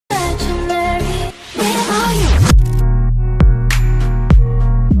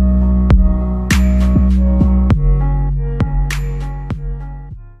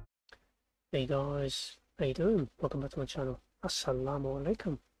guys, how you doing? Welcome back to my channel.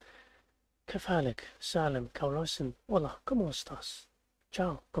 Asalaamualikum. Kefalik, Salam, Kaurasin, Hola, ¿cómo estás?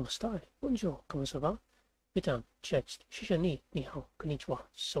 Ciao, ¿cómo estás? Bonjour, ¿cómo ça va? Vitam, Cześć, Shishani, Ni hao, Konnichiwa,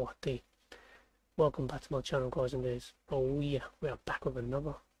 Sawati. Welcome back to my channel, guys and girls. Oh yeah, we are back with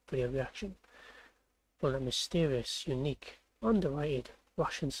another video reaction from that mysterious, unique, underrated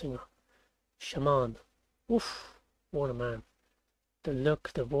Russian singer, SHAMAN. Oof, what a man. The look,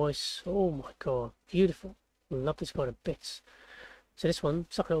 the voice, oh my god, beautiful. Love this guy to bits. So this one,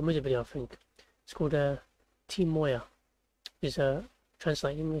 it's like a little music video, I think. It's called Timoya. Is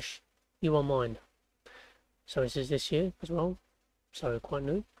translated in English, You Are Mine. So this is this year as well, so quite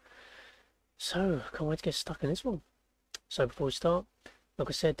new. So, can't wait to get stuck in this one. So before we start, like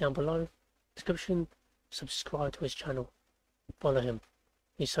I said, down below, description, subscribe to his channel, follow him.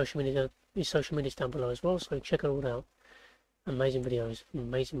 His social media's down below as well, so check it all out. Amazing videos,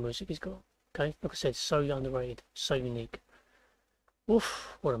 amazing music he's got. Okay, like I said, so underrated, so unique.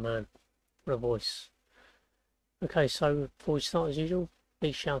 Oof, what a man, what a voice. Okay, so before we start, as usual,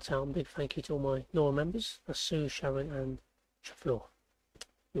 big shout out and big thank you to all my loyal members. That's Sue, Sharon and Flore.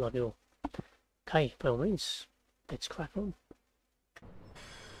 Love you all. Okay, by all means, let's crack on.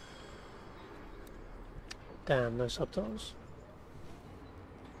 Damn, no subtitles.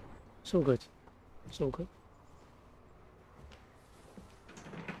 It's all good. It's all good.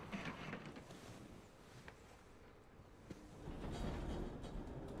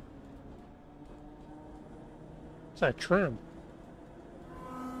 Is that a tram?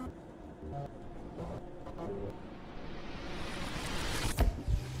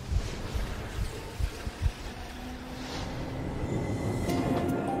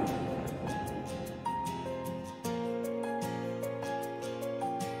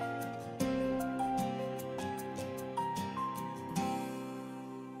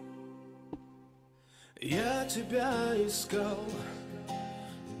 Я тебя искал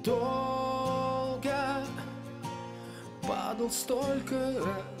долго, падал столько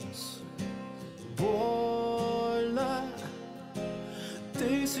раз, больно,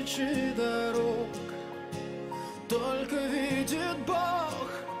 тысячи дорог, только видит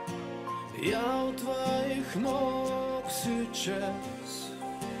Бог, я у твоих ног сейчас.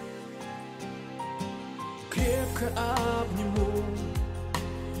 Крепко обниму,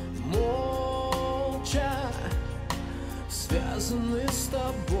 связаны с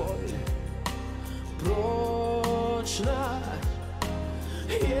тобой прочно.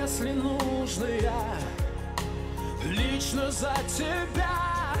 Если нужно, я лично за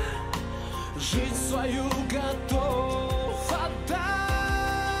тебя жизнь свою готов отдать.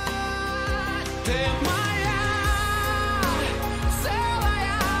 Ты моя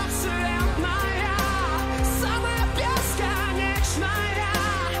целая вселенная, самая бесконечная,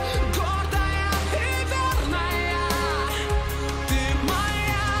 гордая и верная. Ты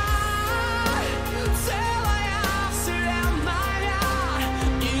моя целая вселенная,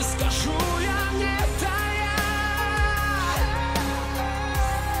 и скажу я не тая.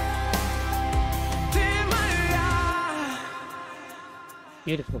 Ты моя.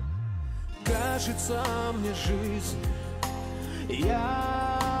 Beautiful. Кажется мне жизнь ядом,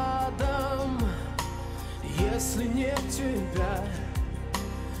 если нет тебя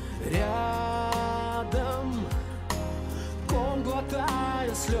рядом. Ком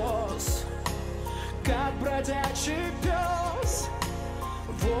глотая слез, как бродячий пес,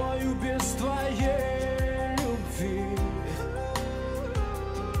 вою без твоей любви.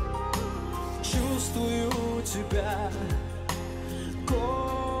 Чувствую тебя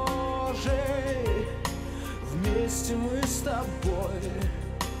кожей, вместе мы с тобой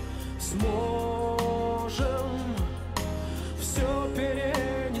сможем все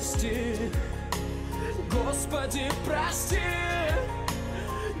перенести. Господи, прости,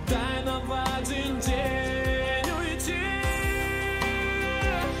 дай нам в один день уйти.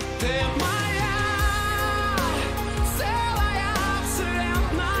 Ты моя целая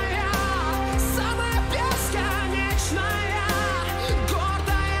вселенная, самая бесконечная,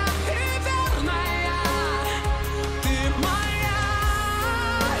 гордая и верная. Ты моя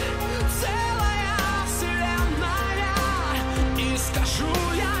целая вселенная, и скажу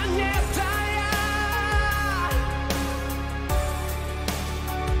я не тая.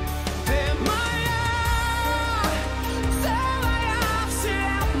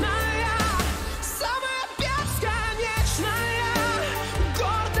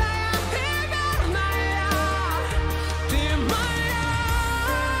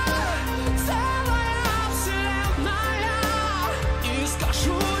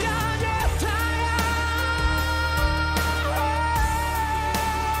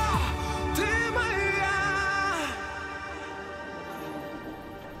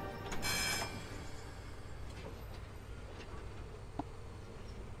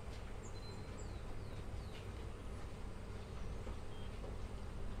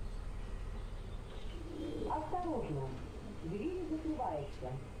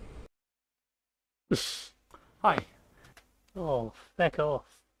 Hi. Oh, back off.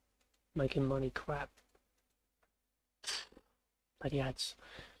 Making money crap. Bloody ads.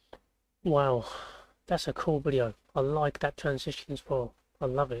 Wow. That's a cool video. I like that transition as well. I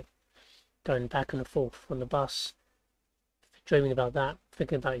love it. Going back and forth on the bus. Dreaming about that.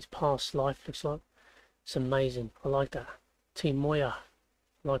 Thinking about his past life, looks like. It's amazing. I like that. Team Moya.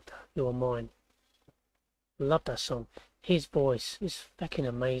 I like that. You Are Mine. I love that song. His voice is fucking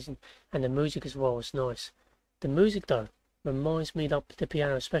amazing. And the music as well is nice. The music though reminds me of the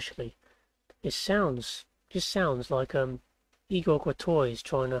piano especially. It just sounds like Igor Gratoy is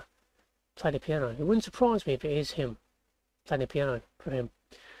trying to play the piano. It wouldn't surprise me if it is him playing the piano for him.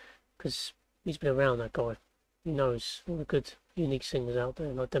 Because he's been around, that guy. He knows all the good, unique singers out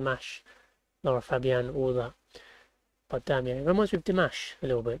there, like Dimash, Laura Fabian, all that. But damn, yeah, it reminds me of Dimash a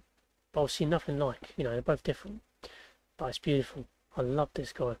little bit. But obviously nothing like, you know, they're both different. But it's beautiful. I love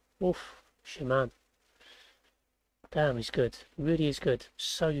this guy. Oof, SHAMAN. Damn, he's good. He really is good.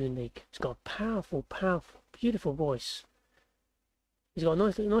 So unique. He's got a powerful, beautiful voice. He's got a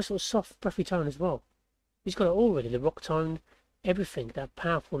nice little soft, breathy tone as well. He's got it all really. The rock tone, everything. That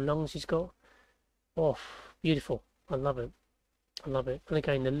powerful lungs he's got. Oh, beautiful. I love it. I love it. And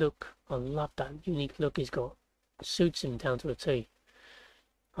again, the look. I love that unique look he's got. It suits him down to a T.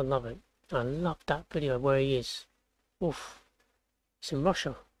 I love it. I love that video where he is. Oof. It's in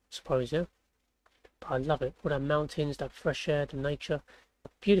Russia, I suppose, yeah? But I love it. All that mountains, that fresh air, the nature.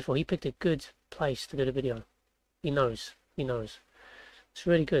 Beautiful. He picked a good place to do the video. He knows. He knows. It's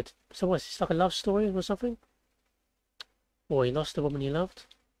really good. So what's this, like a love story or something? Or he lost the woman he loved?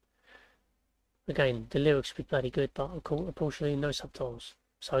 Again, the lyrics would be bloody good, but unfortunately no subtitles.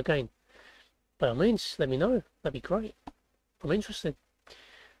 So again, by all means, let me know. That'd be great. I'm interested.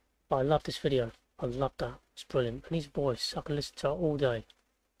 But I love this video. I love that. It's brilliant. And his voice, I can listen to it all day.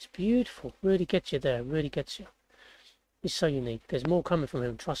 It's beautiful. Really gets you there. Really gets you. He's so unique. There's more coming from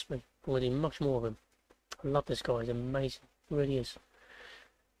him. Trust me. I'm going to do much more of him. I love this guy. He's amazing. He really is.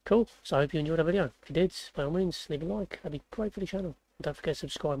 Cool. So I hope you enjoyed the video. If you did, by all means, leave a like. That'd be great for the channel. And don't forget to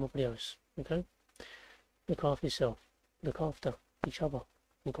subscribe more videos. Okay? Look after yourself. Look after each other.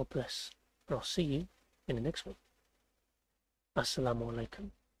 And God bless. And I'll see you in the next one.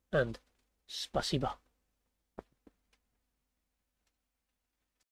 Asalaamualikum. And spasiba.